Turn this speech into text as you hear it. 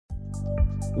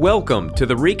Welcome to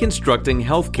the Reconstructing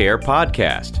Healthcare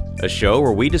podcast, a show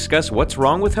where we discuss what's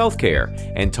wrong with healthcare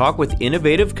and talk with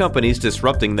innovative companies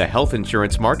disrupting the health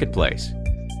insurance marketplace.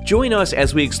 Join us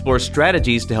as we explore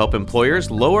strategies to help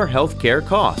employers lower healthcare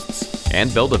costs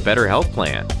and build a better health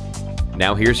plan.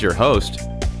 Now here's your host,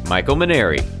 Michael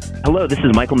Maneri. Hello, this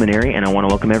is Michael Maneri, and I want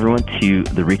to welcome everyone to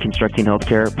the Reconstructing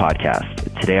Healthcare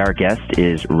podcast. Today our guest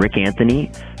is Rick Anthony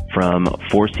from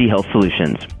 4C Health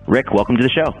Solutions. Rick, welcome to the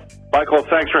show. Michael,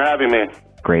 thanks for having me.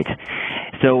 Great.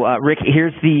 So, Rick,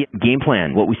 here's the game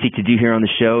plan. What we seek to do here on the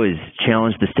show is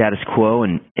challenge the status quo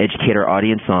and educate our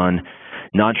audience on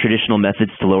non-traditional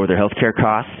methods to lower their healthcare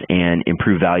costs and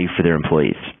improve value for their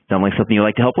employees. Sound like something you'd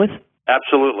like to help with?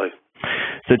 Absolutely.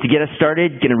 So to get us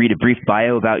started, going to read a brief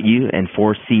bio about you and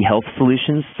 4C Health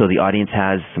Solutions so the audience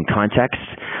has some context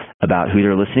about who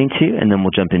they're listening to, and then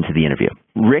we'll jump into the interview.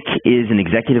 Rick is an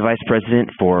Executive Vice President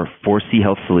for 4C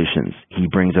Health Solutions. He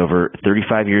brings over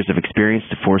 35 years of experience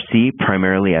to 4C,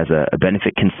 primarily as a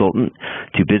benefit consultant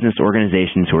to business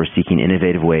organizations who are seeking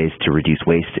innovative ways to reduce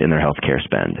waste in their healthcare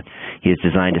spend. He has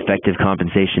designed effective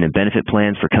compensation and benefit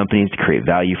plans for companies to create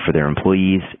value for their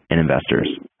employees and investors.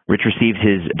 Rich received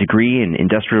his degree in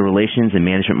Industrial Relations and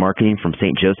Management Marketing from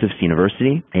St. Joseph's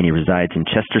University, and he resides in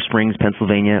Chester Springs,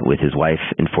 Pennsylvania, with his wife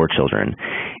and 4 children,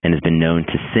 and has been known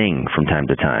to sing from time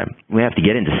to time. We have to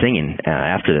get into singing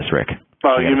after this, Rick.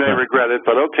 Well, you may regret it,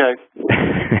 but okay.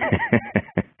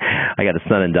 I got a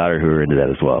son and daughter who are into that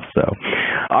as well. So,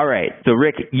 all right. So,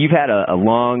 Rick, you've had a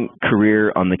long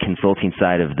career on the consulting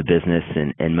side of the business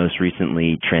and most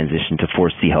recently transitioned to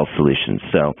 4C Health Solutions.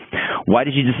 So, why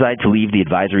did you decide to leave the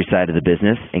advisory side of the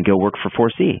business and go work for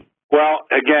 4C? Well,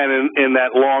 again, in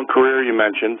that long career you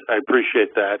mentioned, I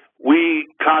appreciate that. We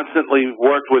constantly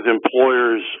worked with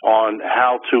employers on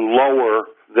how to lower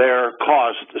their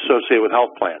costs associated with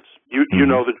health plans. You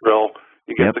know the drill.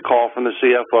 You get the call from the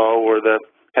CFO or the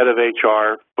head of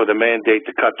HR with a mandate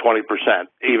to cut 20%,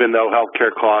 even though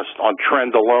healthcare costs on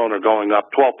trend alone are going up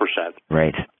 12%.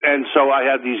 Right. And so I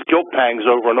had these guilt pangs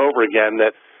over and over again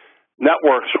that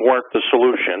networks weren't the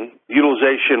solution,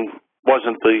 utilization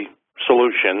wasn't the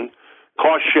solution,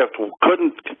 cost shift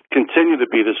couldn't continue to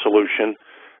be the solution,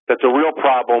 that the real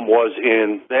problem was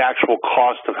in the actual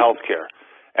cost of healthcare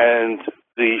and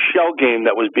the shell game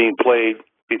that was being played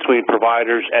between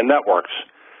providers and networks.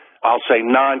 I'll say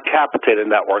non-capitated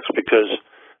networks because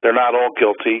they're not all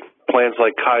guilty. Plans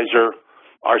like Kaiser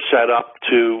are set up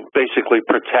to basically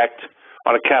protect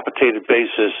on a capitated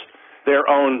basis their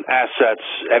own assets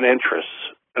and interests.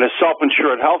 In a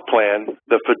self-insured health plan,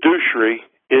 the fiduciary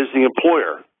is the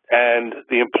employer, and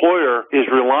the employer is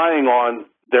relying on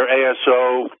their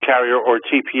ASO, carrier, or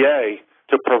TPA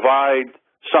to provide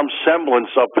some semblance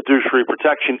of fiduciary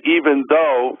protection, even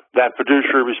though that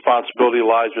fiduciary responsibility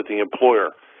lies with the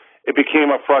employer. It became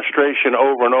a frustration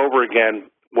over and over again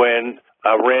when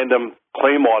a random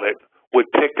claim audit would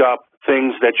pick up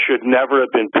things that should never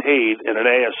have been paid in an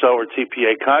ASO or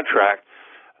TPA contract,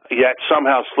 yet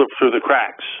somehow slipped through the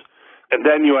cracks. And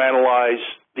then you analyze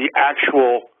the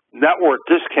actual network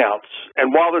discounts.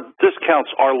 And while the discounts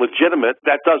are legitimate,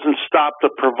 that doesn't stop the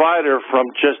provider from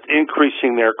just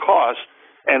increasing their costs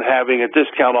and having a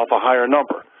discount off a higher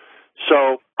number.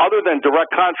 So other than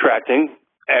direct contracting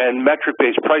and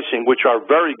metric-based pricing, which are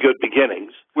very good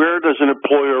beginnings, where does an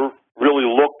employer really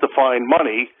look to find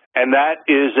money? And that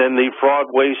is in the fraud,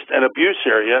 waste, and abuse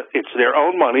area. It's their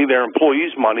own money, their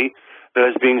employees' money, that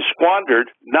is being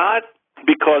squandered, not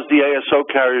because the ASO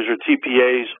carriers or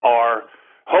TPAs are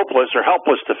hopeless or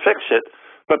helpless to fix it,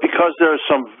 but because there are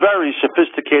some very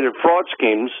sophisticated fraud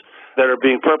schemes that are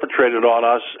being perpetrated on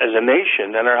us as a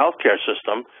nation and our healthcare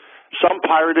system, some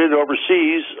pirated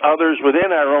overseas, others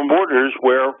within our own borders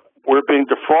where we're being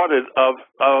defrauded of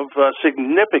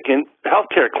significant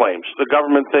healthcare claims. The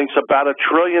government thinks about $1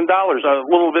 trillion, a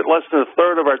little bit less than a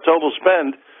third of our total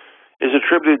spend, is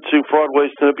attributed to fraud,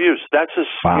 waste, and abuse. That's a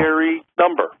scary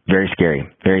number. Very scary.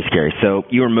 Very scary. So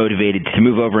you were motivated to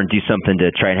move over and do something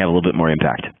to try and have a little bit more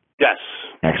impact. Yes.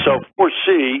 Excellent. So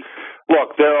 4C,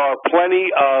 look, there are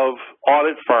plenty of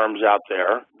audit firms out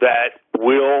there that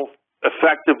will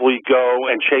effectively go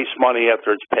and chase money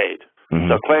after it's paid.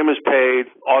 The claim is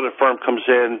paid, audit firm comes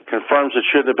in, confirms it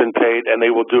should have been paid, and they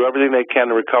will do everything they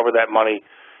can to recover that money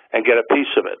and get a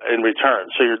piece of it in return.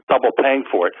 So you're double paying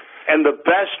for it. And the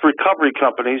best recovery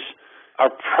companies are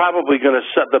probably going to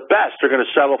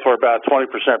settle for about a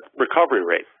 20% recovery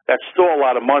rate. That's still a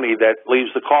lot of money that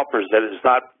leaves the coffers that is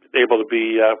not able to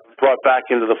be brought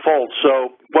back into the fold.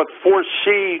 So what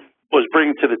 4C is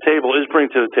bringing to the table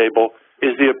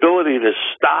is the ability to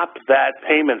stop that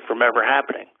payment from ever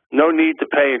happening. No need to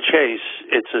pay and chase.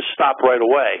 It's a stop right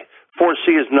away.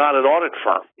 4C is not an audit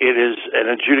firm. It is an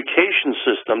adjudication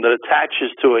system that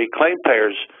attaches to a claim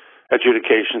payer's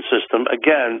adjudication system,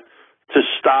 again, to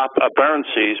stop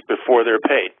aberrancies before they're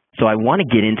paid. So I want to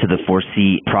get into the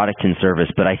 4C product and service,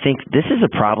 but I think this is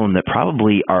a problem that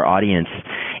probably our audience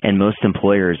and most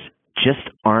employers just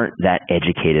aren't that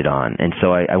educated on. And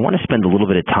so I want to spend a little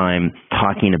bit of time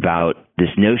talking about this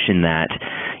notion that,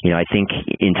 I think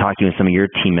in talking with some of your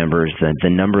team members, the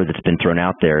number that's been thrown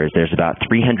out there is there's about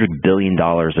 $300 billion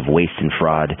of waste and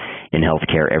fraud in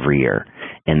healthcare every year.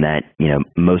 And that,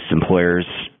 most employers,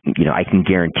 I can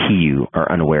guarantee you are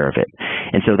unaware of it.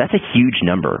 And so that's a huge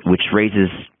number, which raises,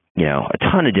 a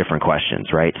ton of different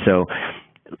questions, right? So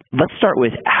let's start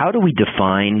with, how do we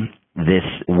define this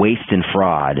waste and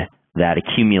fraud that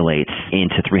accumulates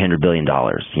into $300 billion?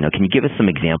 Can you give us some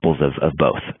examples of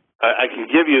both? I can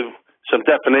give you some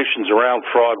definitions around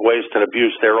fraud, waste, and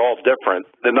abuse. They're all different.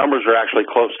 The numbers are actually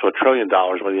close to $1 trillion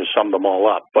when you sum them all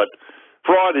up. But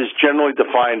fraud is generally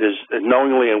defined as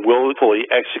knowingly and willfully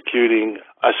executing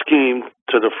a scheme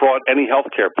to defraud any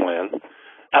healthcare plan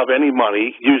of any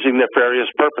money using nefarious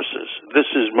purposes. This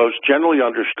is most generally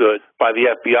understood by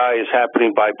the FBI as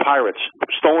happening by pirates.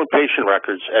 Stolen patient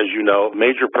records, as you know,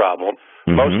 major problem.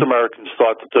 Mm-hmm. Most Americans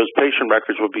thought that those patient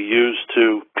records would be used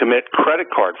to commit credit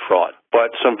card fraud.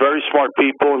 But some very smart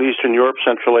people in Eastern Europe,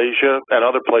 Central Asia, and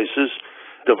other places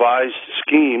devised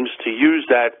schemes to use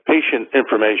that patient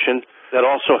information that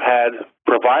also had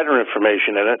provider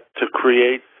information in it to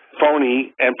create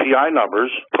phony NPI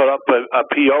numbers, put up a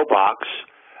P.O. box,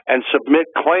 and submit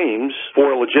claims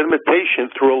for a legitimate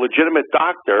patient through a legitimate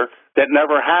doctor that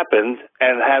never happened,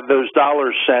 and have those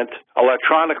dollars sent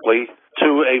electronically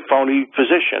to a phony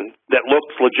physician that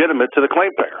looks legitimate to the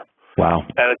claim payer. Wow.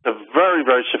 And it's a very,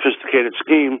 very sophisticated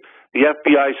scheme. The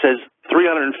FBI says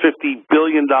 $350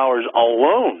 billion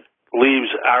alone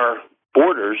leaves our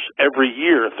borders every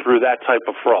year through that type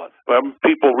of fraud.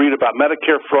 People read about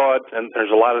Medicare fraud, and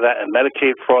there's a lot of that, and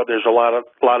Medicaid fraud, there's a lot of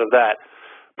that.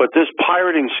 But this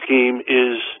pirating scheme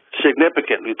is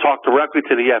significant. You talk directly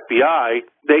to the FBI,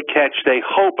 they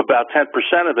hope about 10%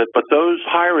 of it, but those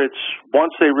pirates,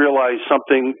 once they realize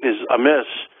something is amiss,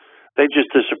 they just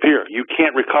disappear. You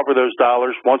can't recover those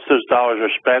dollars. Once those dollars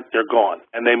are spent, they're gone,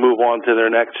 and they move on to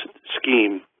their next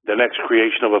scheme, the next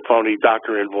creation of a phony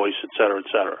doctor invoice, et cetera, et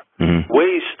cetera. Mm-hmm.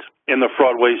 Waste in the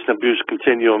fraud, waste, and abuse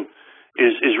continuum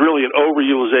is really an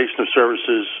overutilization of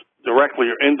services directly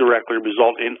or indirectly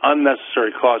result in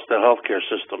unnecessary cost to the healthcare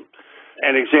system.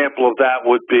 An example of that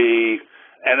would be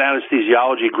an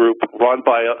anesthesiology group run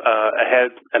by a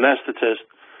head anesthetist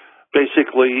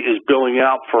basically is billing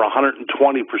out for 120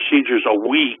 procedures a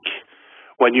week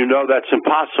when you know that's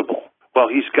impossible. Well,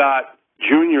 he's got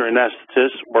junior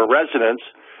anesthetists or residents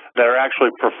that are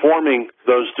actually performing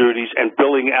those duties and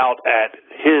billing out at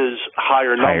his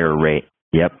higher rate.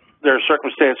 Yep. There are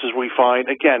circumstances we find,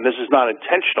 again, this is not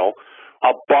intentional,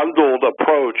 a bundled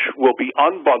approach will be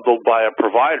unbundled by a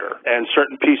provider, and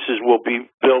certain pieces will be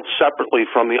billed separately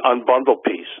from the unbundled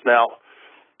piece. Now,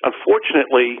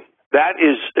 unfortunately, that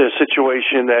is a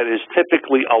situation that is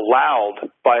typically allowed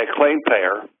by a claim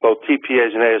payer, both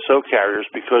TPAs and ASO carriers,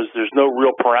 because there's no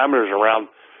real parameters around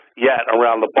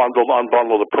the bundled,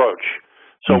 unbundled approach.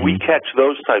 So we catch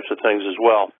those types of things as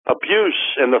well. Abuse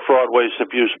in the fraud, waste,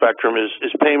 abuse spectrum is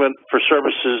payment for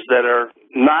services that are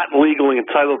not legally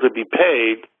entitled to be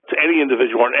paid to any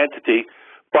individual or entity,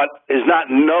 but they've not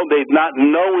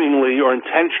knowingly or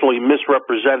intentionally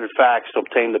misrepresented facts to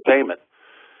obtain the payment.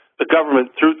 The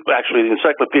government, through actually the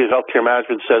Encyclopedia of Healthcare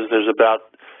Management, says there's about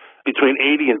between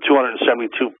 $80 and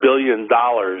 $272 billion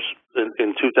in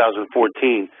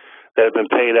 2014 that have been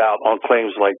paid out on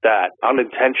claims like that,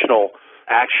 unintentional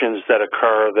actions that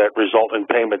occur that result in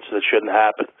payments that shouldn't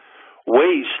happen.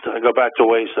 Waste, I go back to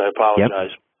waste, I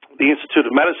apologize. Yep. The Institute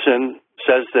of Medicine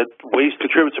says that waste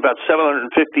contributes about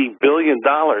 $750 billion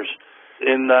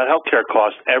in healthcare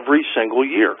costs every single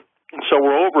year. So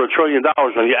we're over $1 trillion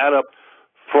when you add up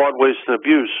fraud, waste, and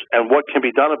abuse, and what can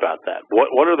be done about that?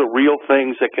 What are the real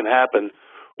things that can happen?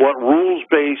 What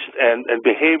rules-based and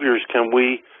behaviors can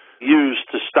we use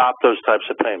to stop those types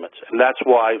of payments? And that's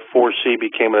why 4C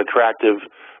became an attractive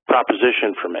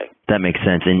proposition for me. That makes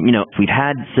sense. And, we've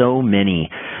had so many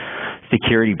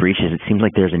security breaches. It seems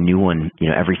like there's a new one,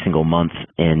 every single month.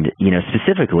 And,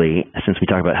 specifically, since we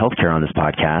talk about healthcare on this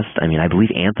podcast, I believe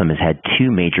Anthem has had 2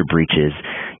 major breaches,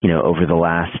 over the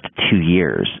last 2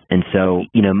 years. And so,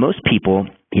 most people,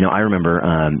 I remember,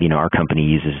 our company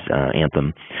uses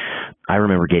Anthem. I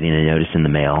remember getting a notice in the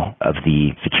mail of the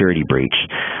security breach.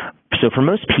 So for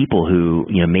most people who,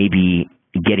 maybe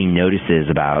getting notices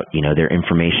about, their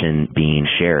information being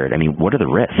shared? I mean, what are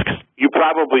the risks? You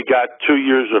probably got 2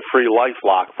 years of free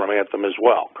LifeLock from Anthem as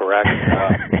well, correct?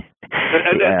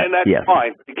 And that's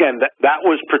fine. Again, that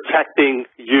was protecting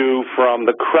you from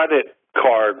the credit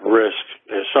card risk,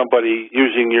 somebody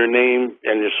using your name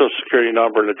and your Social Security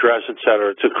number and address, et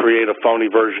cetera, to create a phony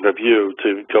version of you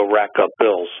to go rack up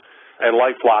bills. And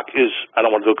LifeLock is, I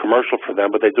don't want to do a commercial for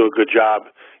them, but they do a good job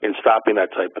in stopping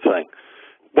that type of thing.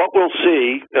 What we'll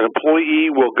see, an employee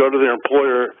will go to their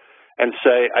employer and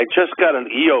say, I just got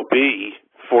an EOB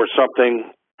for something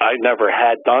I never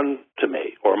had done to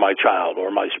me or my child or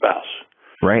my spouse.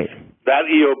 Right. That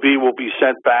EOB will be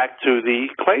sent back to the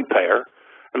claim payer,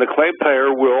 and the claim payer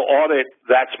will audit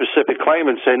that specific claim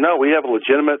and say, no, we have a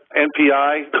legitimate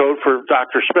NPI code for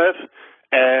Dr. Smith,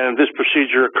 and this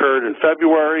procedure occurred in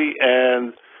February,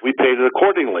 and we paid it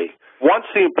accordingly. Once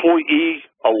the employee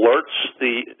alerts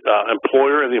the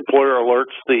employer and the employer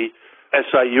alerts the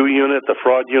SIU unit, the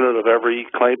fraud unit of every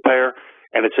claim payer,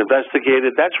 and it's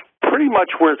investigated, that's pretty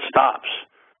much where it stops.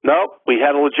 No, we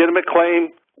had a legitimate claim.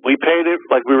 We paid it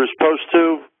like we were supposed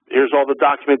to. Here's all the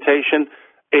documentation.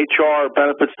 HR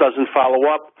benefits doesn't follow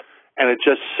up, and it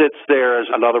just sits there as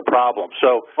another problem.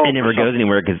 So it never goes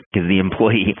anywhere because the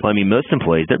employee, most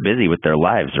employees, they're busy with their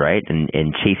lives, right? And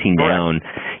chasing down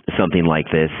something like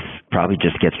this probably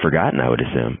just gets forgotten, I would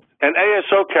assume. And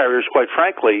ASO carriers, quite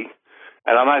frankly,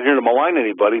 and I'm not here to malign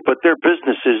anybody, but their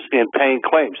business is in paying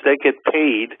claims. They get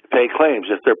paid to pay claims.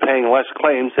 If they're paying less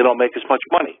claims, they don't make as much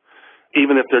money.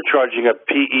 Even if they're charging a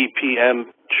PEPM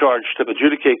charge to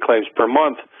adjudicate claims per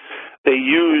month, they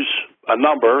use a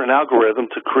number, an algorithm,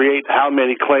 to create how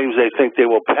many claims they think they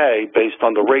will pay based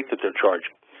on the rate that they're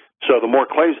charging. So the more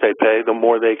claims they pay, the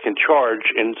more they can charge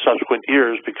in subsequent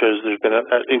years because there's been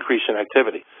an increase in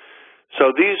activity. So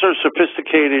these are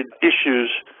sophisticated issues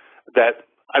that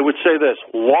I would say this,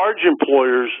 large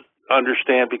employers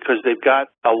understand because they've got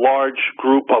a large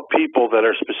group of people that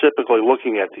are specifically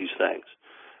looking at these things.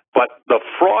 But the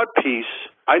fraud piece,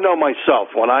 I know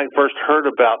myself, when I first heard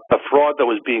about the fraud that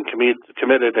was being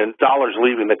committed and dollars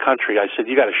leaving the country, I said,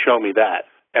 you got to show me that.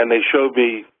 And they showed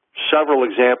me several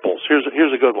examples. Here's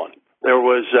a good one. There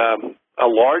was a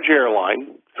large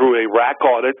airline, through a RAC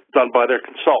audit done by their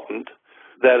consultant,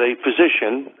 that a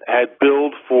physician had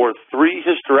billed for 3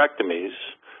 hysterectomies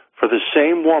for the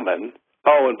same woman.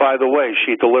 Oh, and by the way,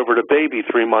 she delivered a baby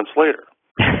 3 months later.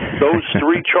 Those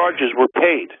 3 charges were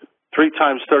paid, 3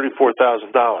 times $34,000.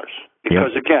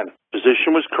 Because, again,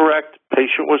 physician was correct,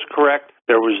 patient was correct.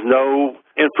 There was no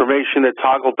information that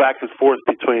toggled back and forth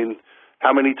between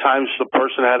how many times the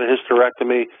person had a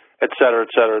hysterectomy, et cetera,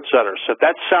 et cetera, et cetera. So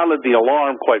that sounded the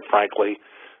alarm, quite frankly,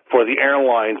 for the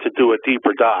airline to do a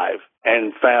deeper dive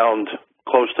and found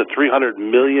close to $300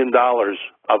 million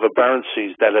of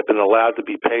aberrancies that have been allowed to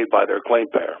be paid by their claim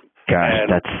payer. Gosh, and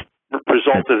that's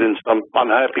resulted in some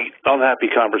unhappy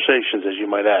conversations, as you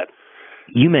might add.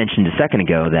 You mentioned a second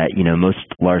ago that, most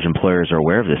large employers are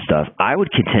aware of this stuff. I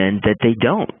would contend that they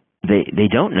don't. They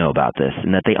don't know about this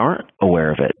and that they aren't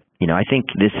aware of it. I think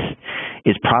this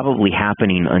is probably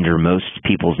happening under most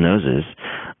people's noses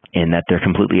and that they're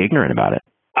completely ignorant about it.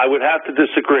 I would have to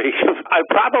disagree. I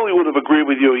probably would have agreed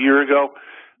with you a year ago,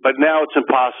 but now it's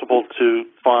impossible to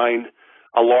find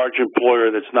a large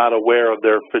employer that's not aware of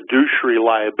their fiduciary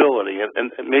liability,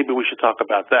 and maybe we should talk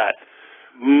about that.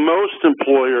 Most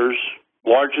employers,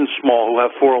 large and small, who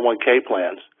have 401k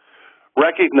plans,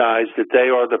 recognize that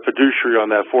they are the fiduciary on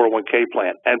that 401k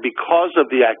plan. And because of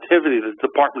the activity that the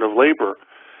Department of Labor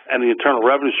and the Internal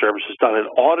Revenue Service has done in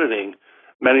auditing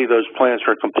many of those plans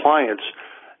for compliance,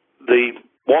 the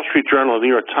Wall Street Journal and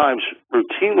the New York Times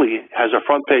routinely has a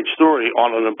front-page story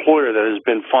on an employer that has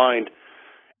been fined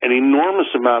an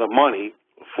enormous amount of money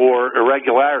for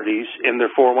irregularities in their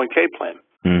 401k plan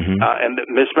and the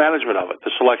mismanagement of it,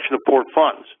 the selection of poor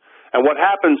funds. And what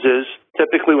happens is,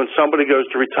 typically when somebody goes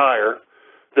to retire,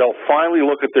 they'll finally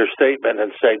look at their statement and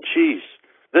say, geez,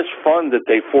 this fund that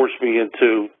they forced me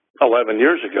into 11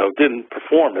 years ago didn't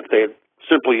perform. If they had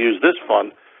simply used this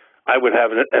fund, I would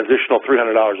have an additional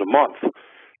 $300 a month.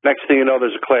 Next thing you know,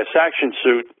 there's a class action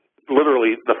suit.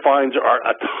 Literally, the fines are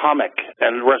atomic,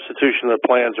 and restitution of the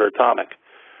plans are atomic.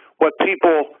 What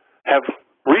people have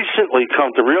recently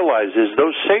come to realize is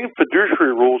those same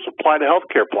fiduciary rules apply to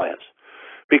healthcare plans,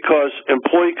 because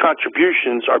employee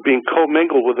contributions are being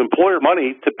commingled with employer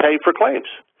money to pay for claims.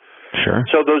 Sure.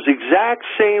 So those exact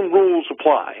same rules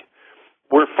apply.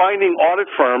 We're finding audit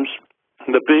firms,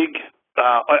 the big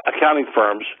accounting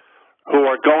firms, who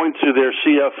are going to their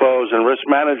CFOs and risk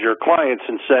manager clients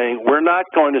and saying, we're not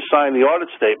going to sign the audit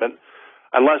statement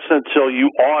unless and until you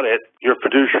audit your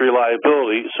fiduciary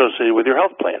liability associated with your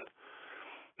health plan.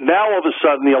 Now, all of a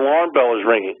sudden, the alarm bell is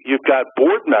ringing. You've got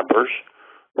board members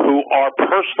who are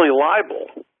personally liable,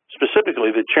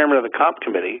 specifically the chairman of the comp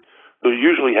committee, who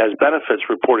usually has benefits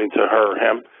reporting to her or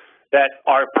him, that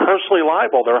are personally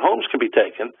liable. Their homes can be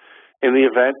taken in the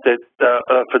event that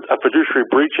a fiduciary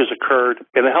breach has occurred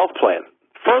in a health plan.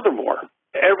 Furthermore,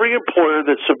 every employer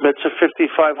that submits a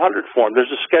 5500 form,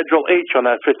 there's a Schedule H on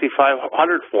that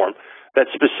 5500 form that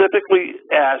specifically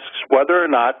asks whether or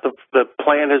not the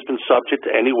plan has been subject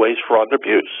to any waste, fraud, and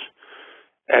abuse.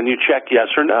 And you check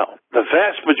yes or no. The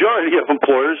vast majority of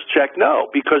employers check no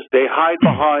because they hide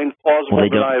behind plausible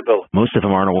deniability. Most of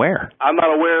them aren't aware. I'm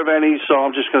not aware of any, so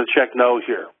I'm just going to check no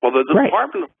here. Well, the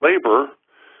Department of Labor,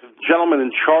 the gentleman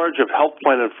in charge of health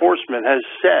plan enforcement, has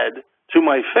said to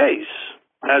my face,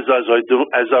 as I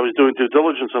was doing due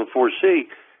diligence on 4C,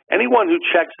 anyone who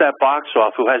checks that box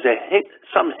off who has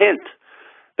some hint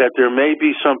that there may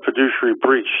be some fiduciary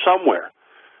breach somewhere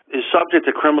is subject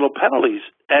to criminal penalties.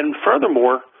 And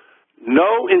furthermore,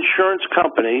 no insurance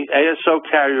company, ASO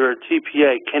carrier, or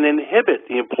TPA can inhibit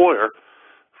the employer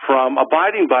from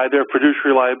abiding by their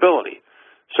fiduciary liability.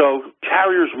 So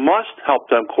carriers must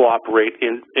help them cooperate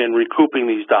in recouping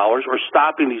these dollars or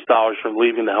stopping these dollars from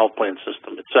leaving the health plan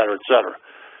system, et cetera, et cetera.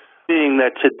 Being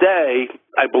that today,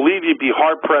 I believe you'd be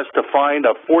hard-pressed to find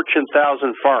a Fortune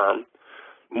 1000 firm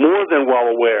more than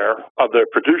well aware of their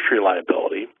fiduciary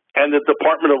liability. And the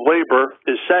Department of Labor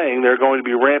is saying they're going to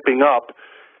be ramping up,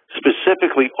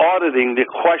 specifically auditing the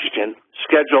question,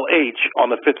 Schedule H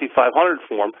on the 5500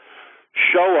 form,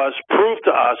 prove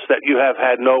to us that you have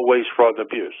had no waste, fraud, and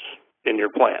abuse in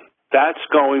your plan. That's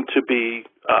going to be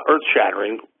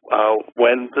earth-shattering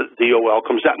when the DOL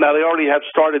comes out. Now, they already have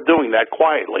started doing that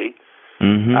quietly.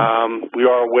 Mm-hmm. We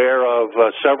are aware of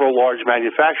several large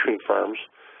manufacturing firms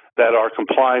that are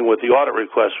complying with the audit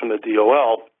request from the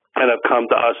DOL and have come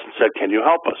to us and said, can you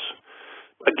help us?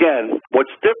 Again,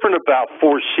 what's different about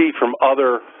 4C from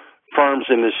other firms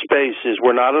in this space is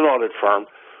we're not an audit firm.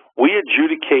 We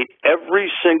adjudicate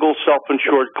every single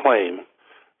self-insured claim,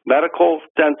 medical,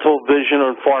 dental, vision,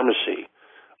 or pharmacy,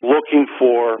 looking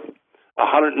for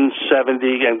 170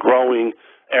 and growing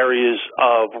areas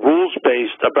of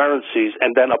rules-based aberrancies,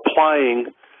 and then applying,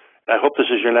 I hope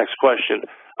this is your next question,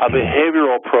 a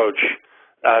behavioral approach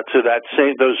to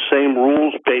those same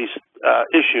rules-based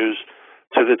issues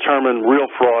to determine real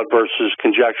fraud versus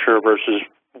conjecture versus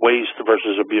waste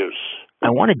versus abuse. I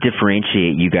want to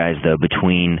differentiate you guys, though,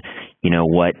 between,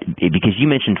 because you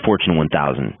mentioned Fortune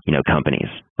 1000, companies,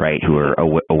 right, who are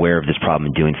aware of this problem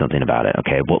and doing something about it.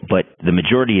 Okay, well, but the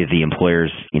majority of the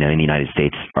employers, in the United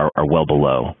States are well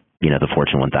below, the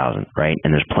Fortune 1000, right?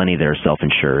 And there's plenty that are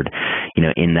self-insured,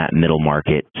 in that middle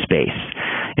market space.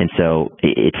 And so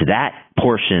it's that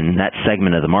portion, that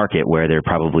segment of the market where there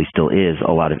probably still is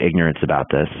a lot of ignorance about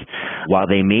this. While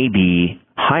they may be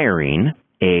hiring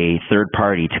a third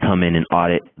party to come in and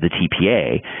audit the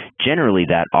TPA, generally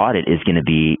that audit is going to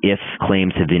be if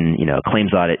claims have been,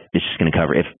 claims audit is just going to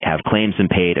cover if have claims been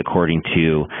paid according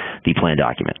to the plan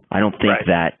document. I don't think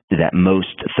that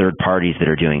most third parties that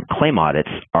are doing claim audits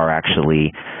are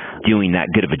actually doing that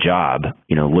good of a job,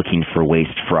 looking for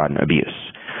waste, fraud, and abuse.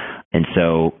 And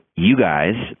so you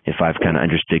guys, if I've kind of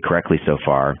understood correctly so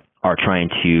far, are trying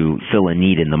to fill a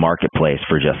need in the marketplace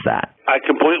for just that. I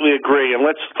completely agree, and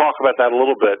let's talk about that a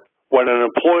little bit. When an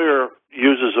employer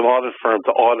uses an audit firm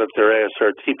to audit their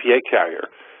ASO or TPA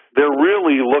carrier, they're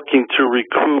really looking to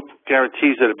recoup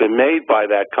guarantees that have been made by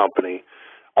that company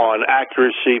on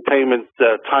accuracy, payment,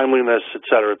 timeliness, et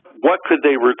cetera. What could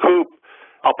they recoup?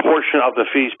 A portion of the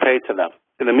fees paid to them.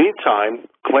 In the meantime,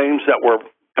 claims that were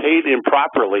paid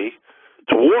improperly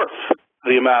dwarf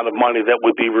the amount of money that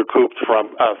would be recouped from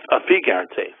a fee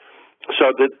guarantee. So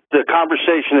the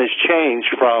conversation has changed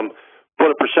from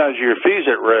put a percentage of your fees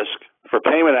at risk for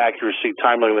payment accuracy,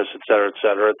 timeliness, et cetera,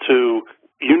 to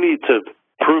you need to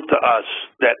prove to us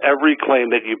that every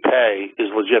claim that you pay is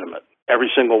legitimate, every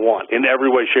single one, in every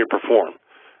way, shape, or form,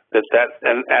 that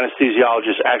an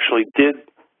anesthesiologist actually did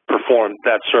perform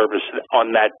that service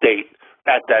on that date,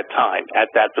 at that time, at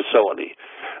that facility,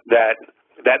 that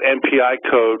MPI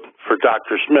code for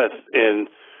Dr. Smith in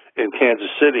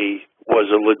Kansas City was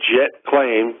a legit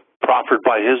claim proffered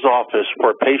by his office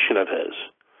for a patient of his.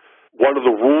 What are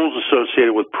the rules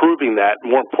associated with proving that?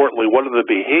 More importantly, what are the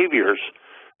behaviors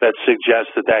that suggest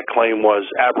that claim was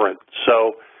aberrant?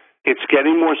 So it's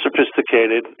getting more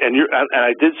sophisticated, and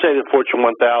I did say the Fortune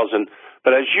 1000,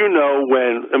 but as you know,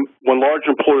 when large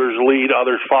employers lead,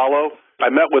 others follow. I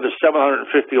met with a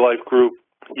 750 life group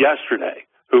yesterday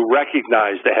who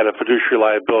recognized they had a fiduciary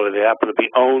liability. They happen to be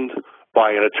owned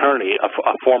by an attorney, a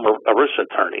former ERISA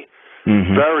attorney.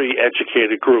 Mm-hmm. Very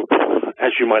educated group,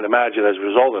 as you might imagine, as a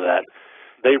result of that.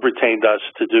 They've retained us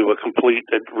to do a complete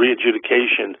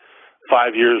re-adjudication,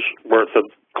 5 years worth of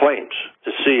claims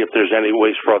to see if there's any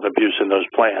waste, fraud, and abuse in those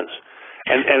plans.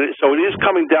 And so it is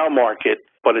coming down market,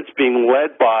 but it's being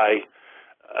led by,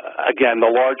 again,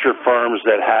 the larger firms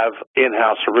that have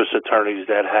in-house ERISA attorneys,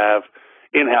 that have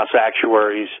in-house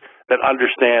actuaries, that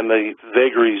understand the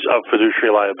vagaries of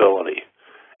fiduciary liability.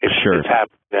 It's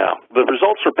happening now. The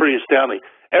results are pretty astounding.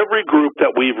 Every group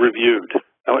that we've reviewed,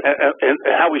 and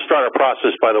how we start our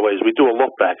process, by the way, is we do a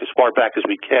look back as far back as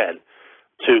we can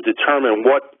to determine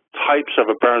what types of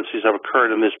aberrancies have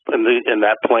occurred in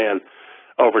that plan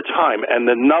over time. And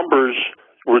the numbers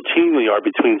routinely are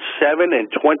between 7 and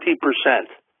 20%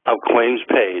 of claims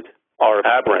paid are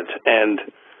aberrant. And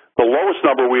the lowest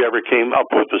number we ever came up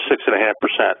with was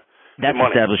 6.5%. That's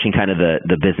establishing kind of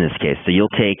the business case. So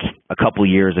you'll take a couple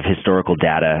years of historical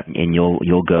data and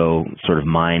you'll go sort of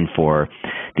mine for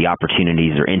the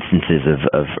opportunities or instances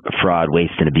of fraud,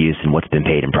 waste, and abuse and what's been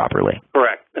paid improperly.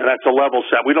 Correct. And that's a level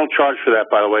set. We don't charge for that,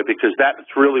 by the way, because that's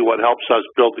really what helps us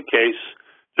build the case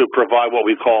to provide what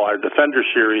we call our Defender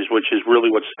Series, which is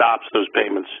really what stops those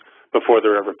payments before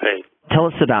they're ever paid. Tell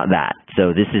us about that.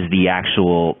 So this is the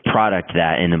actual product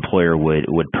that an employer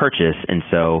would purchase, and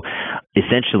so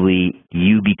essentially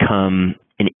you become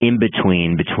an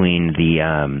in-between between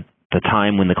the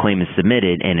time when the claim is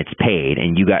submitted and it's paid,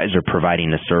 and you guys are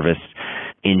providing a service,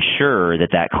 ensure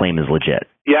that claim is legit.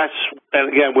 Yes, and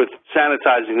again, with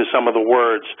sanitizing some of the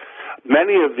words,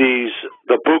 many of these,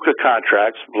 the BUCA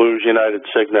contracts, Blues, United,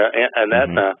 Cigna, and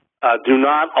Aetna, do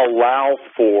not allow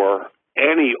for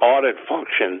any audit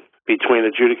function between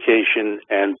adjudication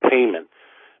and payment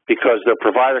because their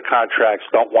provider contracts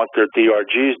don't want their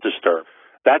DRGs disturbed.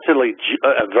 That's a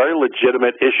very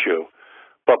legitimate issue.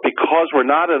 But because we're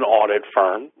not an audit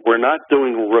firm, we're not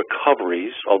doing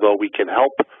recoveries, although we can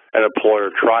help an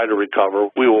employer try to recover.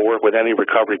 We will work with any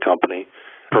recovery company,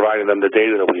 providing them the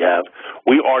data that we have.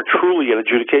 We are truly an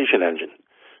adjudication engine.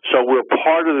 So we're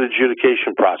part of the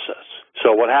adjudication process.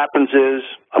 So what happens is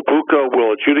a BUCA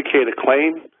will adjudicate a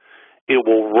claim. It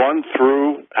will run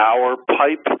through our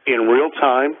pipe in real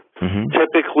time. Mm-hmm.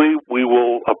 Typically, we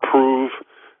will approve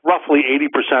roughly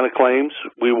 80% of claims.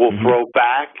 We will throw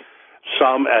back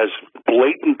some as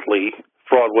blatantly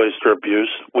fraud, waste, or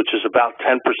abuse, which is about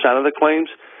 10% of the claims.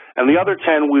 And the other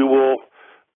 10, we will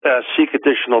seek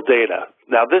additional data.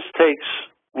 Now, this takes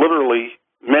literally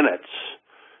minutes.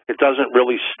 It doesn't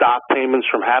really stop payments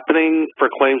from happening for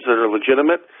claims that are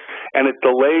legitimate, and it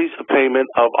delays the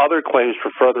payment of other claims for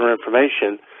further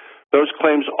information. Those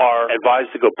claims are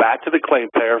advised to go back to the claim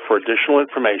payer for additional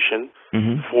information,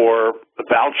 for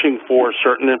vouching for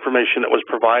certain information that was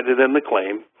provided in the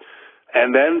claim.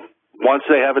 And then once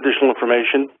they have additional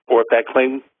information, or if that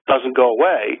claim doesn't go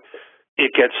away,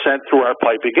 it gets sent through our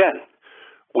pipe again.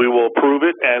 We will approve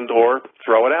it and or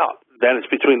throw it out. Then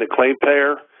it's between the claim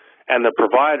payer and the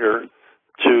provider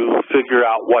to figure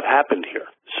out what happened here.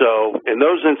 So in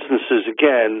those instances,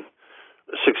 again,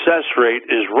 success rate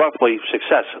is roughly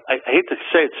success. I hate to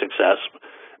say it's success,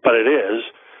 but it is.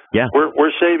 Yeah.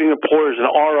 We're saving employers an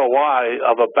ROI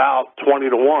of about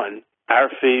 20 to 1, our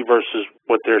fee versus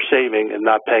what they're saving and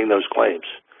not paying those claims.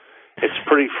 It's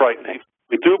pretty frightening.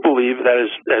 We do believe that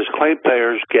as claim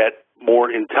payers get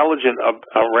more intelligent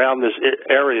around this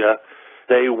area,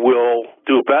 they will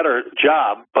do a better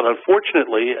job. But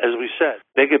unfortunately, as we said,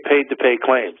 they get paid to pay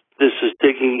claims. This is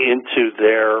digging into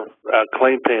their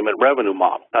claim payment revenue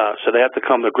model. So they have to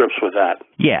come to grips with that.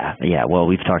 Yeah. Well,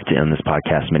 we've talked on this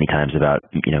podcast many times about,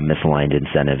 misaligned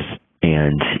incentives,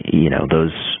 and,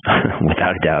 those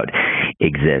without a doubt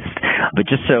exist. But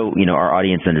just so, our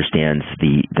audience understands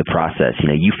the process,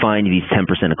 you find these 10%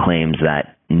 of claims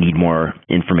that need more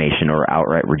information or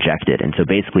outright rejected. And so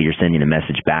basically you're sending a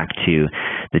message back to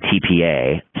the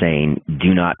TPA saying,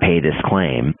 do not pay this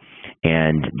claim.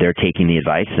 And they're taking the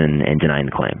advice and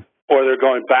denying the claim. Or they're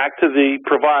going back to the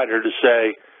provider to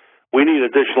say, we need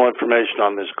additional information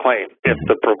on this claim. If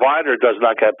the provider does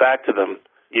not get back to them,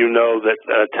 you know that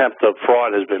an attempt of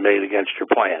fraud has been made against your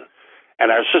plan.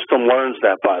 And our system learns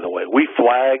that, by the way. We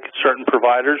flag certain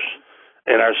providers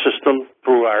in our system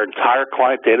through our entire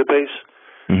client database,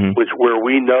 where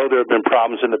we know there have been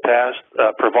problems in the past.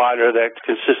 A provider that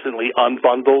consistently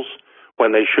unbundles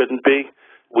when they shouldn't be,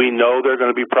 we know there are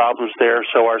going to be problems there.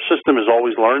 So our system is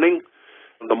always learning.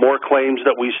 The more claims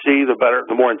that we see, the better,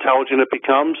 the more intelligent it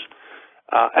becomes.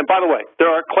 And by the way,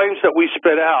 there are claims that we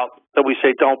spit out that we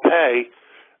say don't pay,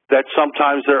 that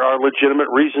sometimes there are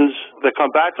legitimate reasons that come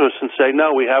back to us and say,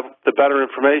 no, we have the better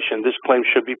information. This claim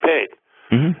should be paid.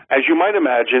 As you might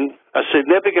imagine, a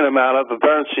significant amount of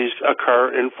aberrancies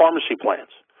occur in pharmacy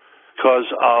plans because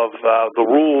of the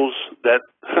rules that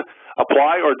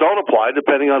apply or don't apply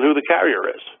depending on who the carrier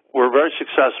is. We're very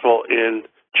successful in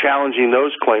challenging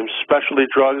those claims. Specialty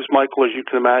drugs, Michael, as you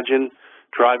can imagine,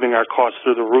 driving our costs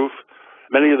through the roof.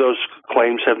 Many of those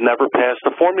claims have never passed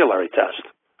a formulary test.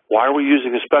 Why are we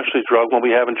using a specialty drug when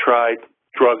we haven't tried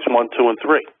drugs 1, 2, and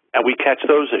 3? And we catch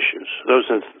those issues, those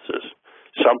instances.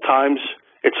 Sometimes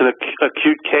it's an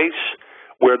acute case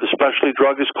where the specialty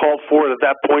drug is called for, and at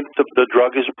that point the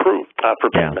drug is approved for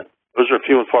payment. Those are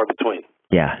few and far between.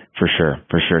 Yeah, for sure.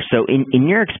 So in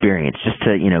your experience, just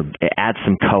to, add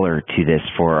some color to this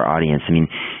for our audience, I mean,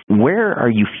 where are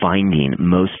you finding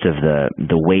most of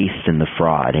the waste and the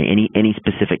fraud? Any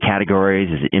specific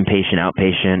categories? Is it inpatient,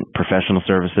 outpatient, professional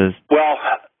services? Well,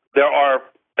 there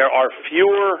are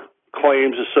fewer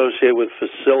claims associated with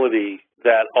facility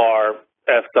that are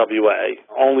FWA,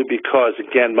 only because,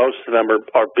 again, most of them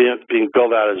are being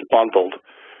billed out as bundled,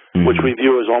 which we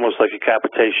view as almost like a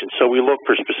capitation. So we look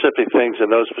for specific things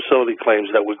in those facility claims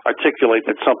that would articulate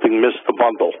that something missed the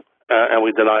bundle, and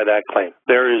we deny that claim.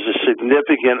 There is a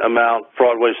significant amount of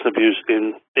fraud, waste, and abuse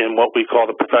in what we call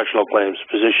the professional claims,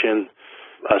 physician,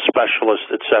 specialist,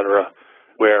 et cetera,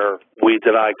 where we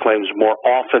deny claims more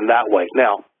often that way.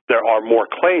 Now, there are more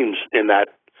claims in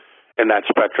that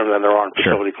spectrum than there are in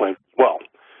facility claims as well.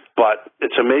 But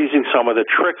it's amazing some of the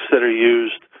tricks that are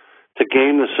used to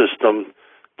game the system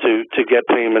to get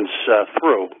payments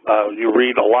through. You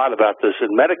read a lot about this in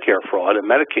Medicare fraud and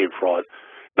Medicaid fraud,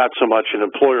 not so much in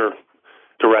employer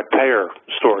direct payer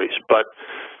stories. But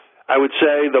I would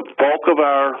say the bulk of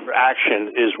our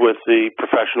action is with the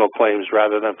professional claims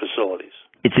rather than facilities.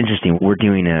 It's interesting. We're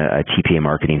doing a TPA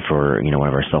marketing for, one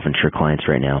of our self-insured clients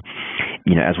right now.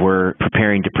 As we're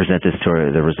preparing to present this to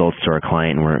the results to our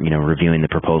client, and we're, reviewing the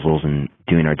proposals and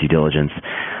doing our due diligence,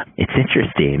 it's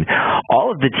interesting. All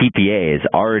of the TPAs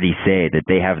already say that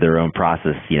they have their own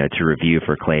process, to review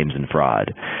for claims and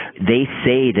fraud. They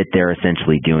say that they're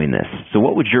essentially doing this. So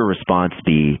what would your response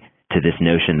be to this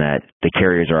notion that the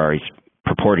carriers are already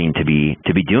purporting to be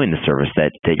doing the service that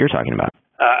you're talking about?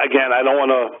 Again, I don't want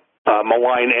to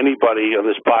malign anybody on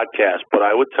this podcast, but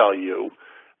I would tell you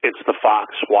it's the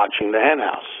fox watching the hen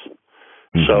house.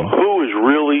 So who is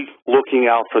really looking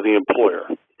out for the employer?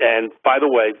 And by the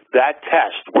way, that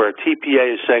test where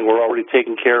TPA is saying we're already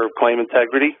taking care of claim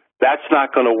integrity, that's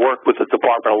not going to work with the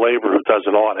Department of Labor who does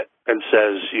an audit and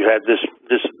says you had this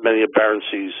many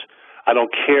aberrancies. I don't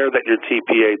care that your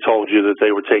TPA told you that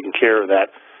they were taking care of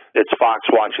that. It's fox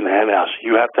watching the hen house.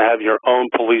 You have to have your own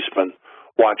policeman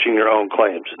watching your own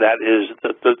claims. That is,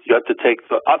 you have to take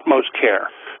the utmost care.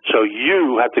 So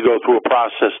you have to go through a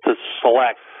process to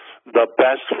select the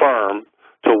best firm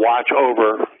to watch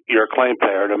over your claim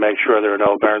payer to make sure there are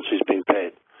no aberrancies being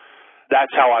paid.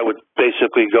 That's how I would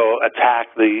basically go attack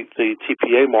the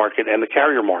TPA market and the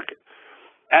carrier market.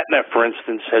 Aetna, for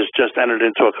instance, has just entered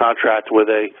into a contract with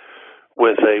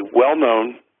a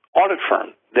well-known audit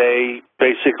firm. They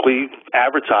basically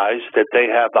advertise that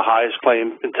they have the highest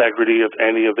claim integrity of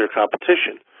any of their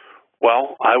competition.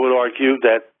 Well, I would argue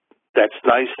that that's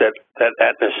nice that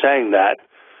Aetna is saying that,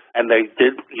 and they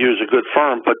did use a good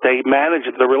firm, but they manage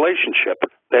the relationship.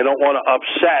 They don't want to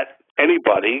upset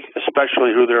anybody,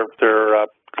 especially who their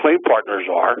claim partners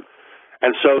are,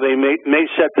 and so they may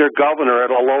set their governor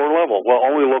at a lower level. Well,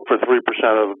 only look for 3%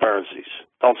 of aberrancies.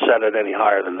 Don't set it any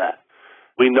higher than that.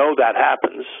 We know that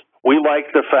happens. We like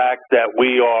the fact that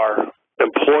we are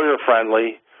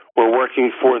employer-friendly. We're working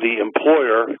for the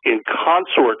employer in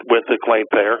consort with the claim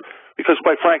payer because,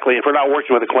 quite frankly, if we're not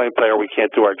working with a claim payer, we can't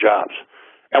do our jobs.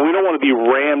 And we don't want to be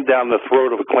rammed down the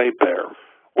throat of a claim payer.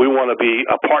 We want to be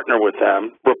a partner with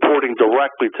them, reporting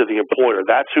directly to the employer.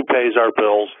 That's who pays our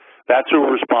bills. That's who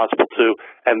we're responsible to,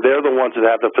 and they're the ones that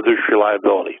have the fiduciary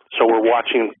liability. So we're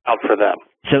watching out for them.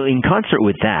 So in concert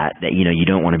with that, you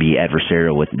don't want to be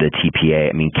adversarial with the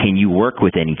TPA. I mean, can you work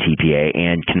with any TPA?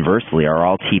 And conversely, are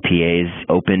all TPAs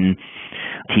open,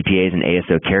 TPAs and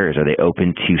ASO carriers, are they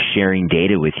open to sharing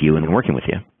data with you and working with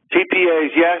you?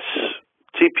 TPAs, yes.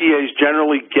 TPAs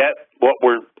generally get what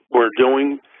we're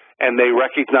doing, and they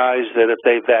recognize that if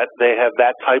they have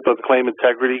that type of claim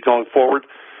integrity going forward,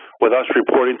 with us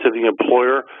reporting to the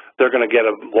employer, they're going to get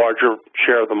a larger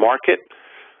share of the market.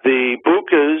 The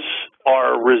BUCAs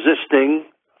are resisting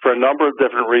for a number of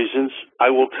different reasons.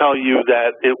 I will tell you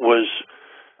that it was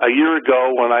a year ago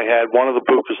when I had one of the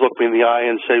BUCAs look me in the eye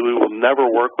and say, we will never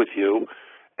work with you,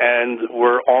 and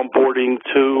we're onboarding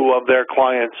 2 of their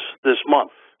clients this month.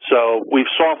 So we've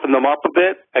softened them up a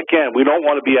bit. Again, we don't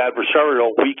want to be adversarial.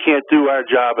 We can't do our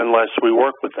job unless we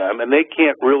work with them, and they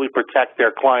can't really protect their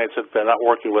clients if they're not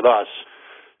working with us.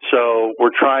 So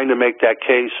we're trying to make that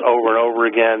case over and over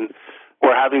again.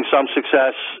 We're having some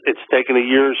success. It's taken a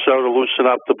year or so to loosen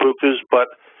up the BUCAs, but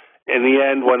in the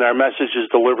end, when our message is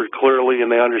delivered clearly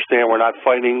and they understand we're not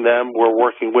fighting them, we're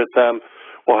working with them,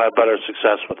 we'll have better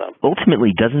success with them.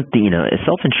 Ultimately, doesn't a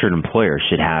self-insured employer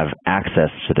should have access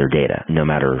to their data, no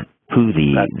matter who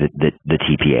the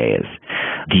TPA is.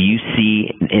 Do you see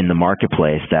in the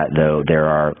marketplace that though there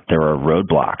are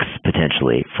roadblocks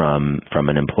potentially from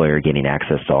an employer getting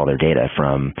access to all their data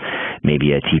from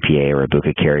maybe a TPA or a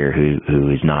BUCA carrier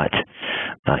who is not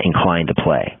inclined to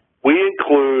play? We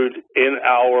include in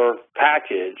our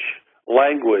package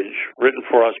language written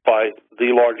for us by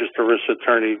the largest ERISA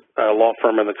attorney law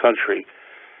firm in the country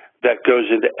that goes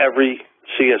into every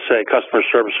CSA, customer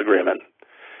service agreement,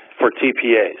 for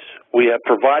TPAs. We have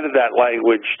provided that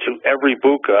language to every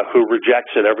BUCA who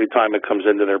rejects it every time it comes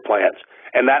into their plans.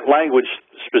 And that language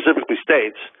specifically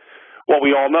states what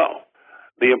we all know.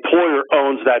 The employer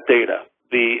owns that data.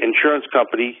 The insurance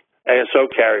company, ASO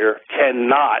carrier,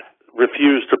 cannot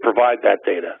refuse to provide that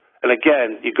data. And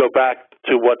again, you go back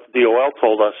to what the DOL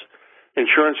told us,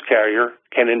 insurance carrier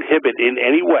can inhibit in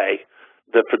any way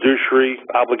the fiduciary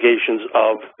obligations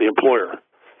of the employer.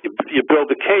 You build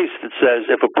a case that says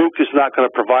if a BUCA is not going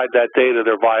to provide that data,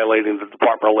 they're violating the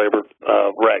Department of Labor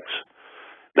regs.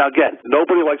 Now, again,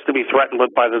 nobody likes to be threatened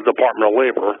by the Department of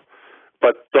Labor,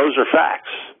 but those are facts.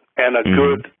 And a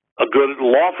good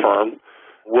law firm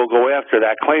will go after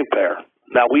that claim payer.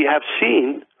 Now, we have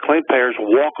seen claim payers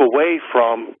walk away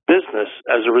from business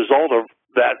as a result of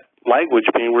that language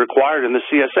being required in the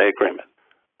CSA agreement.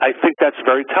 I think that's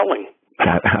very telling.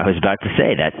 I was about to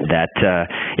say that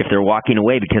if they're walking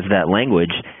away because of that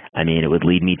language, I mean, it would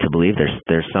lead me to believe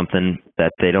there's something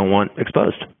that they don't want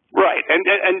exposed. Right, and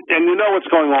you know what's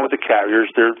going on with the carriers.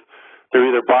 They're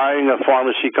either buying a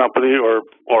pharmacy company or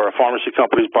a pharmacy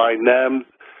company's buying them.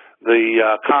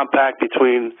 The compact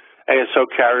between ASO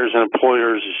carriers and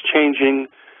employers is changing.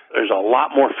 There's a lot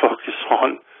more focus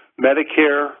on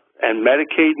Medicare and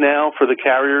Medicaid now for the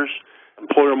carriers.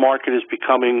 Employer market is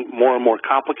becoming more and more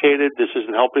complicated. This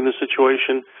isn't helping the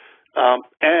situation.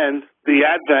 And the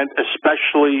advent,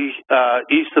 especially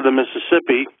east of the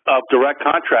Mississippi, of direct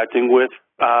contracting with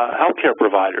healthcare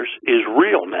providers is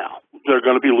real now. They're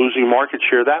going to be losing market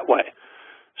share that way.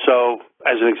 So,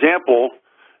 as an example,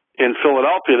 in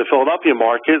Philadelphia, the Philadelphia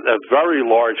market, a very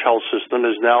large health system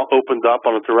is now opened up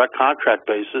on a direct contract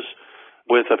basis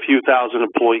with a few thousand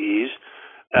employees,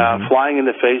 flying in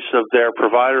the face of their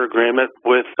provider agreement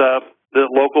with the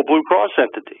local Blue Cross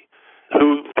entity,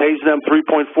 who pays them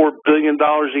 $3.4 billion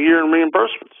a year in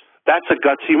reimbursements. That's a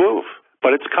gutsy move,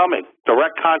 but it's coming.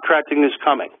 Direct contracting is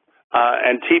coming.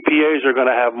 And TPAs are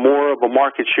going to have more of a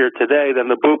market share today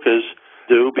than the BUCAs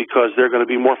do because they're going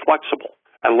to be more flexible,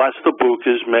 unless the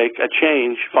BUCAs make a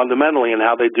change fundamentally in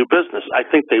how they do business. I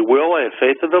think they will. I have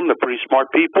faith in them. They're pretty smart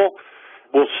people.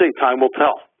 We'll see. Time will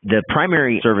tell. The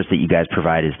primary service that you guys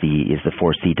provide is the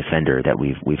 4C Defender that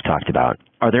we've talked about.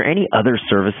 Are there any other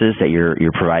services that you're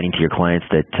providing to your clients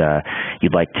that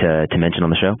you'd like to mention on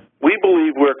the show? We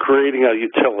believe we're creating a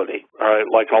utility, all right,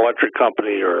 like an electric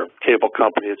company or cable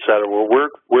company, et cetera, where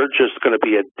we're just going to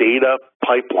be a data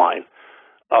pipeline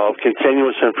of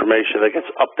continuous information that gets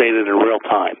updated in real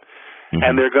time.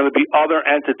 And there are going to be other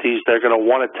entities that are going to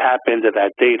want to tap into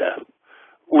that data,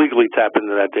 legally tap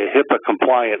into that data, HIPAA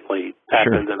compliantly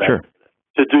tap into that,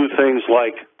 to do things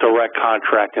like direct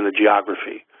contract in the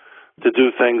geography, to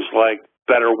do things like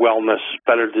better wellness,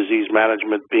 better disease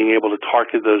management, being able to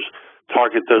target those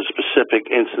specific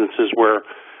instances where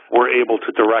we're able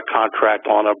to direct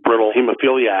contract on a brittle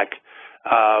hemophiliac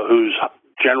who's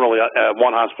generally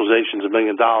one hospitalization is $1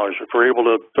 million. If we're able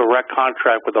to direct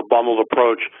contract with a bundled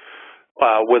approach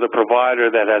with a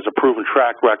provider that has a proven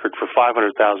track record for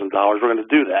 $500,000, we're going to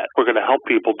do that. We're going to help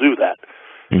people do that.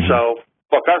 So,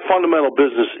 look, our fundamental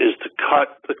business is to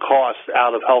cut the cost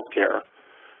out of healthcare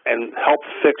and help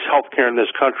fix healthcare in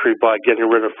this country by getting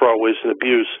rid of fraud, waste, and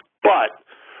abuse. But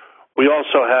we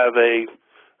also have a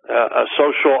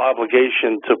social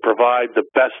obligation to provide the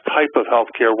best type of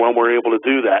healthcare when we're able to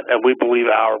do that. And we believe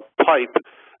our pipe,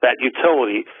 that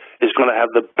utility, is going to have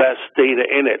the best data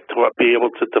in it to be able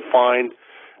to define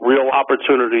real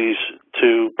opportunities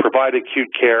to provide acute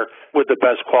care with the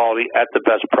best quality at the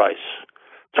best price.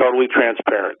 Totally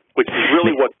transparent, which is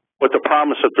really what the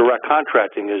promise of direct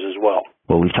contracting is as well.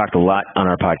 Well, we've talked a lot on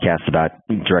our podcast about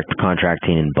direct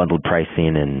contracting and bundled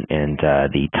pricing and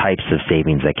the types of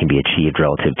savings that can be achieved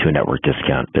relative to a network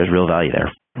discount. There's real value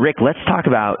there. Rick, let's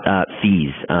talk about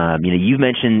fees. You've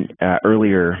mentioned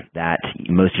earlier that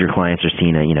most of your clients are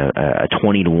seeing a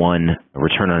 20-to-1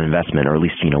 return on investment, or at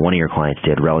least one of your clients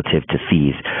did, relative to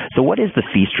fees. So, what is the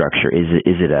fee structure? Is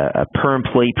it a per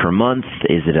employee per month?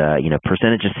 Is it a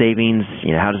percentage of savings?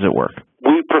 How does it work?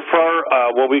 We prefer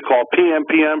what we call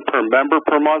PMPM, per member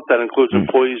per month. That includes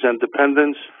employees and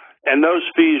dependents, and those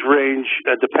fees range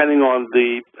depending on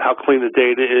how clean the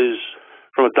data is,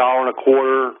 from $1.25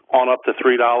 on up to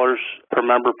 $3 per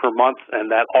member per month,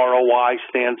 and that ROI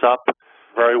stands up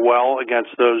very well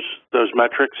against those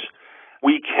metrics.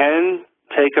 We can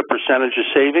take a percentage of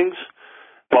savings,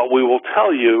 but we will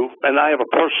tell you, and I have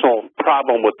a personal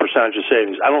problem with percentage of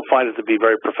savings. I don't find it to be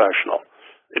very professional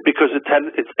because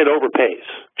it overpays.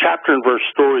 Chapter and verse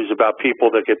stories about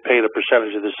people that get paid a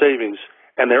percentage of the savings,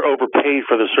 and they're overpaid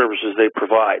for the services they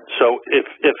provide. So if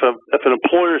an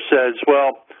employer says,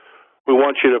 well, we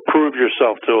want you to prove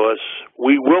yourself to us,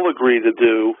 we will agree to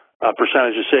do a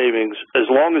percentage of savings as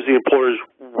long as the employer is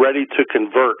ready to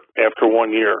convert after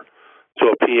 1 year to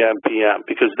a PMPM,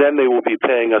 because then they will be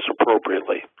paying us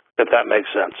appropriately, if that makes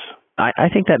sense. I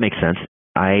think that makes sense.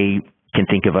 I can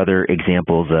think of other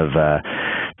examples of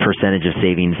percentage of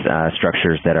savings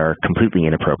structures that are completely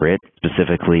inappropriate,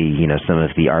 specifically, some of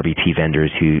the RBP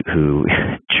vendors who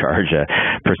charge a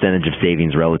percentage of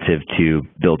savings relative to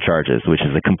billed charges, which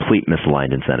is a complete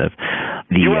misaligned incentive.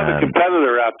 You have a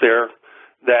competitor out there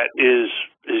that is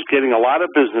getting a lot of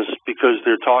business because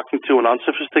they're talking to an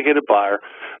unsophisticated buyer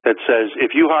that says,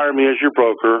 if you hire me as your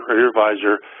broker or your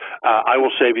advisor, I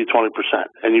will save you 20%,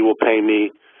 and you will pay me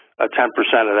 10%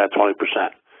 of that 20%.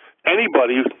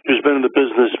 Anybody who's been in the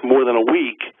business more than a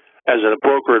week as a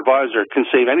broker advisor can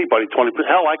save anybody 20%.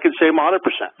 Hell, I could save them 100%.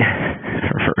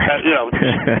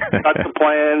 Cut the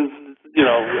plan,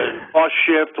 cost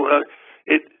shift.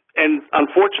 And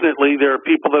unfortunately, there are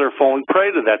people that are falling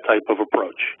prey to that type of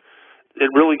approach.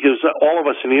 It really gives all of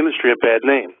us in the industry a bad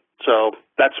name. So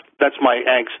that's my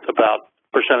angst about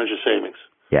percentage of savings.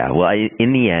 Yeah, well,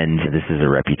 in the end, this is a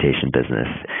reputation business.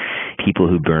 People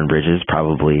who burn bridges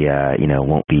probably,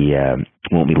 won't be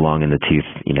long in the tooth,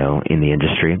 in the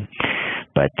industry.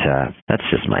 But that's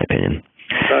just my opinion.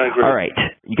 I agree. All right,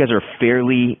 you guys are a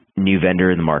fairly new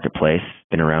vendor in the marketplace.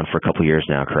 Been around for a couple of years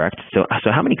now, correct? So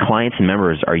how many clients and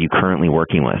members are you currently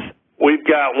working with? We've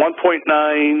got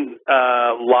 1.9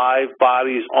 live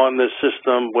bodies on this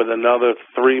system, with another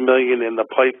 3 million in the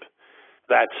pipe.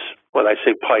 That's when I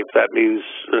say pipe, that means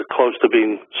close to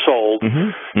being sold.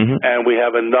 And we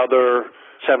have another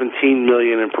 17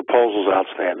 million in proposals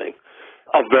outstanding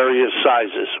of various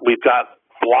sizes. We've got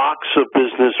blocks of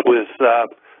business with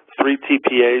 3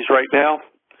 TPAs right now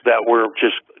that we're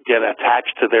just getting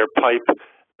attached to their pipe,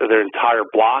 their entire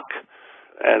block.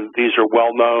 And these are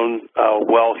well-known,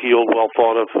 well-heeled,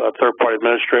 well-thought-of third-party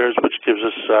administrators, which gives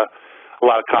us a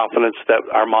lot of confidence that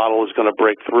our model is going to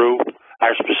break through,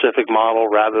 our specific model,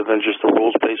 rather than just a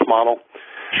rules-based model.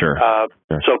 Sure.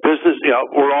 So business,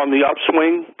 we're on the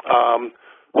upswing.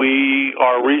 We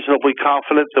are reasonably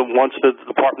confident that once the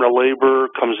Department of Labor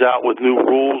comes out with new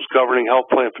rules governing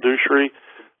health plan fiduciary,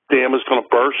 dam is going to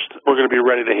burst. We're going to be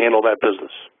ready to handle that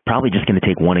business. Probably just going to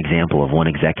take one example of one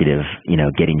executive,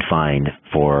 getting fined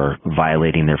for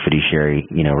violating their fiduciary,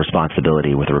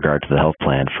 responsibility with regard to the health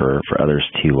plan for others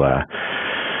to,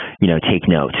 take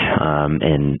note.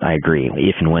 And I agree.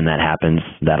 If and when that happens,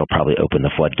 that'll probably open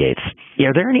the floodgates.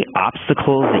 Are there any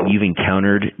obstacles that you've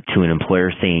encountered to an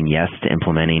employer saying yes to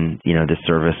implementing, this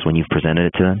service when you've presented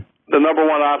it to them? The number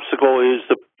one obstacle is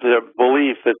the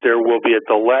belief that there will be a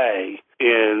delay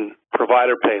in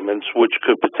provider payments, which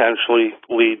could potentially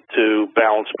lead to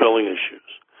balanced billing issues,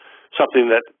 something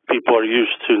that people are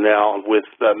used to now with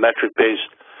metric-based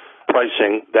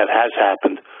pricing that has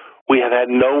happened. We have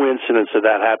had no incidents of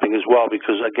that happening as well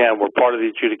because, again, we're part of the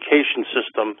adjudication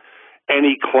system.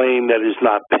 Any claim that is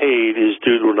not paid is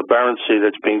due to an aberrancy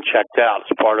that's being checked out.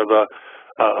 It's part of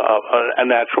a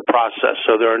natural process.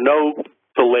 So there are no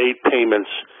delayed payments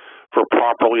for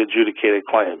properly adjudicated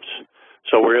claims.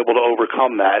 So we're able to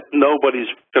overcome that. Nobody's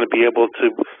going to be able to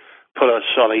put us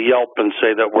on a Yelp and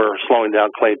say that we're slowing down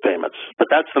claim payments. But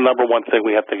that's the number one thing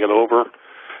we have to get over.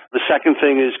 The second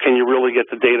thing is, can you really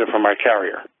get the data from our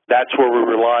carrier? That's where we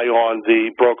rely on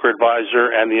the broker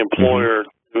advisor and the employer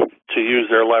to use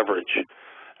their leverage.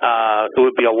 It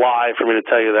would be a lie for me to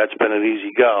tell you that's been an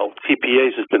easy go.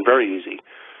 TPAs has been very easy.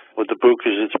 With the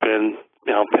Bucas, it's been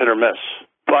hit or miss.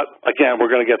 But again,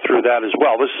 we're going to get through that as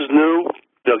well. This is new.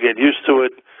 They'll get used to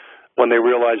it when they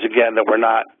realize again that we're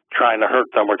not trying to hurt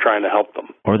them, we're trying to help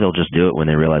them. Or they'll just do it when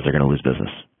they realize they're going to lose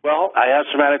business. Well, I have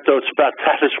some anecdotes about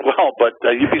that as well, but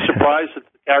you'd be surprised at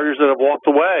the carriers that have walked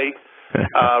away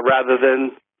rather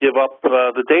than give up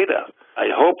the data. I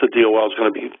hope the DOL is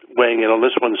going to be weighing in on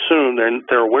this one soon.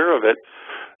 They're aware of it.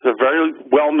 It's a very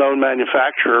well-known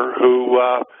manufacturer who,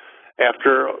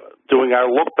 after doing our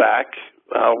look back,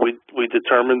 we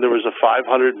determined there was a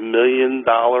 $500 million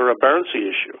aberrancy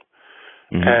issue.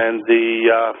 Mm-hmm. And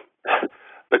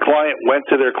the client went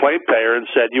to their claim payer and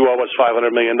said, "You owe us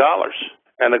 $500 million."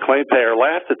 And the claim payer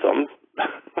laughed at them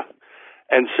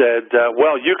and said,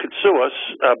 "Well, you could sue us,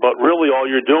 but really all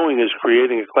you're doing is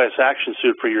creating a class action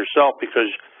suit for yourself,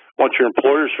 because once your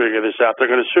employers figure this out,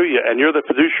 they're going to sue you, and you're the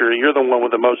fiduciary, you're the one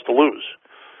with the most to lose."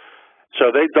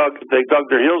 So they dug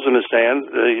their heels in the sand.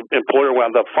 The employer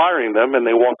wound up firing them, and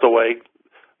they walked away.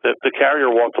 The carrier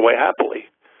walked away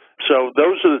happily. So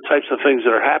those are the types of things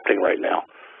that are happening right now.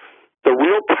 The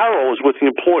real peril is with the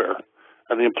employer,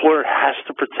 and the employer has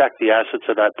to protect the assets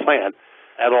of that plan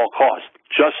at all costs,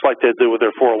 just like they do with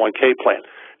their 401k plan.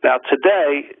 Now,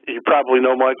 today, you probably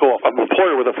know, Michael, an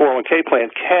employer with a 401k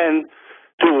plan can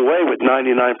do away with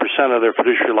 99% of their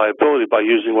fiduciary liability by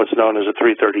using what's known as a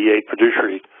 338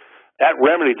 fiduciary. That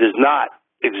remedy does not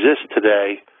exist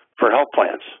today for health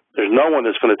plans. There's no one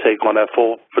that's going to take on that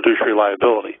full fiduciary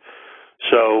liability.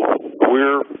 So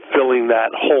we're filling that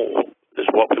hole, is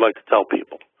what we like to tell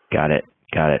people. Got it.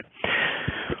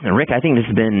 And Rick, I think this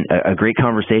has been a great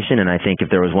conversation, and I think if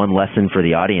there was one lesson for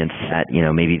the audience that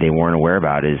maybe they weren't aware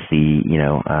about, is the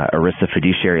ERISA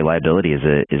fiduciary liability is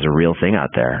a real thing out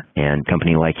there, and a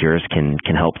company like yours can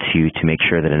help to make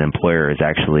sure that an employer is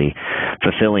actually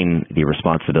fulfilling the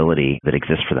responsibility that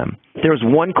exists for them. There was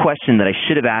one question that I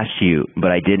should have asked you, but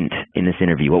I didn't in this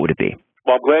interview. What would it be?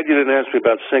 Well, I'm glad you didn't ask me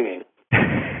about singing.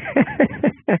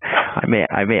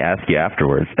 I may ask you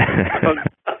afterwards.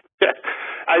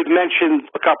 I've mentioned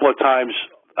a couple of times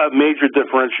a major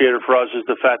differentiator for us is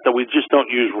the fact that we just don't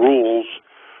use rules.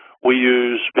 We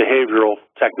use behavioral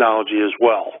technology as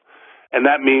well. And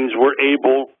that means we're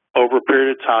able, over a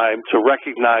period of time, to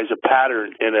recognize a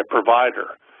pattern in a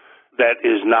provider that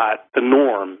is not the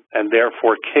norm and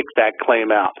therefore kick that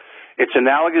claim out. It's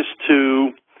analogous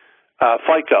to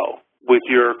FICO with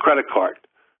your credit card.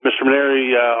 Mr.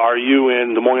 Maneri, are you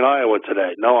in Des Moines, Iowa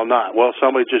today? No, I'm not. Well,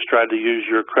 somebody just tried to use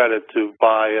your credit to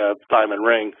buy a diamond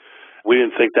ring. We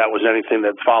didn't think that was anything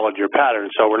that followed your pattern,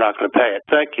 so we're not going to pay it.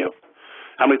 Thank you.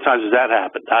 How many times has that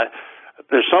happened?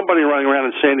 There's somebody running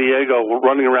around in San Diego,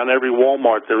 running around every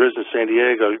Walmart there is in San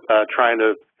Diego, trying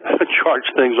to charge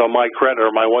things on my credit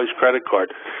or my wife's credit card.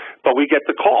 But we get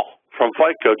the call from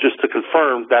FICO just to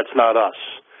confirm that's not us.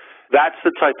 That's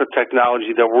the type of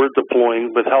technology that we're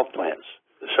deploying with health plans.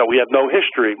 So we have no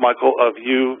history, Michael, of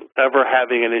you ever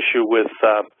having an issue with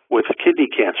kidney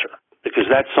cancer, because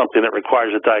that's something that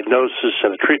requires a diagnosis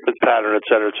and a treatment pattern, et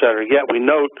cetera, et cetera. Yet we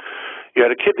note you had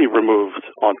a kidney removed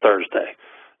on Thursday.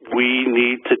 We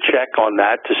need to check on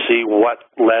that to see what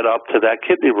led up to that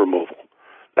kidney removal.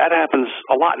 That happens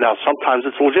a lot now. Sometimes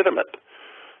it's legitimate.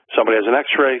 Somebody has an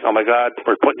X-ray. Oh my God,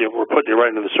 we're putting you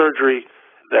right into the surgery.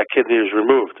 That kidney is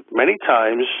removed. Many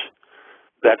times,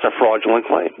 that's a fraudulent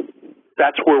claim.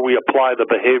 That's where we apply the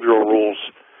behavioral rules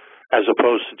as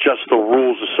opposed to just the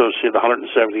rules associated with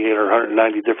 178 or 190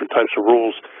 different types of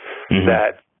rules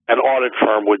that an audit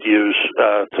firm would use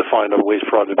to find a waste,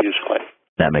 fraud, and abuse claim.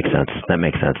 That makes sense.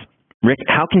 Rick,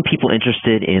 how can people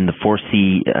interested in the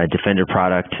 4C Defender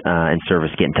product and service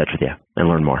get in touch with you and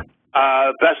learn more?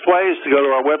 Best way is to go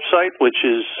to our website, which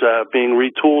is being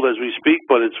retooled as we speak,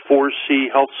 but it's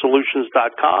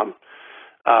 4chealthsolutions.com.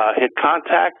 Hit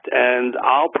contact, and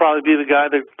I'll probably be the guy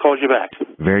that calls you back.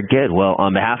 Very good. Well,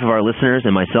 on behalf of our listeners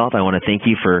and myself, I want to thank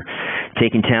you for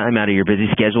taking time out of your busy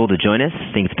schedule to join us.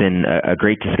 I think it's been a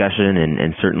great discussion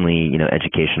and certainly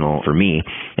educational for me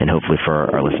and hopefully for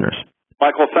our listeners.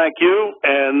 Michael, thank you,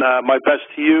 and my best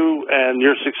to you and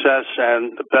your success,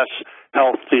 and the best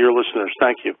health to your listeners.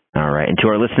 Thank you. All right. And to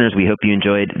our listeners, we hope you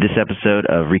enjoyed this episode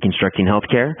of Reconstructing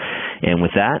Healthcare. And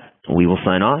with that, we will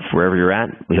sign off wherever you're at.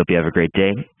 We hope you have a great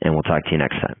day, and we'll talk to you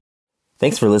next time.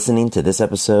 Thanks for listening to this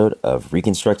episode of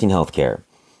Reconstructing Healthcare.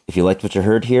 If you liked what you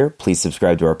heard here, please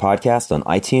subscribe to our podcast on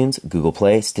iTunes, Google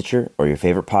Play, Stitcher, or your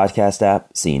favorite podcast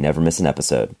app so you never miss an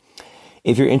episode.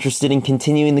 If you're interested in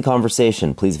continuing the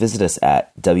conversation, please visit us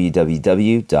at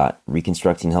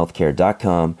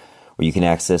www.reconstructinghealthcare.com, where you can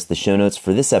access the show notes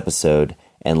for this episode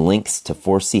and links to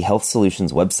 4C Health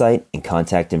Solutions website and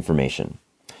contact information.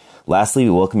 Lastly, we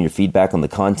welcome your feedback on the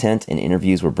content and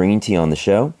interviews we're bringing to you on the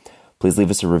show. Please leave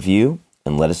us a review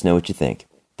and let us know what you think.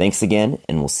 Thanks again,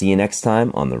 and we'll see you next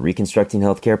time on the Reconstructing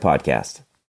Healthcare podcast.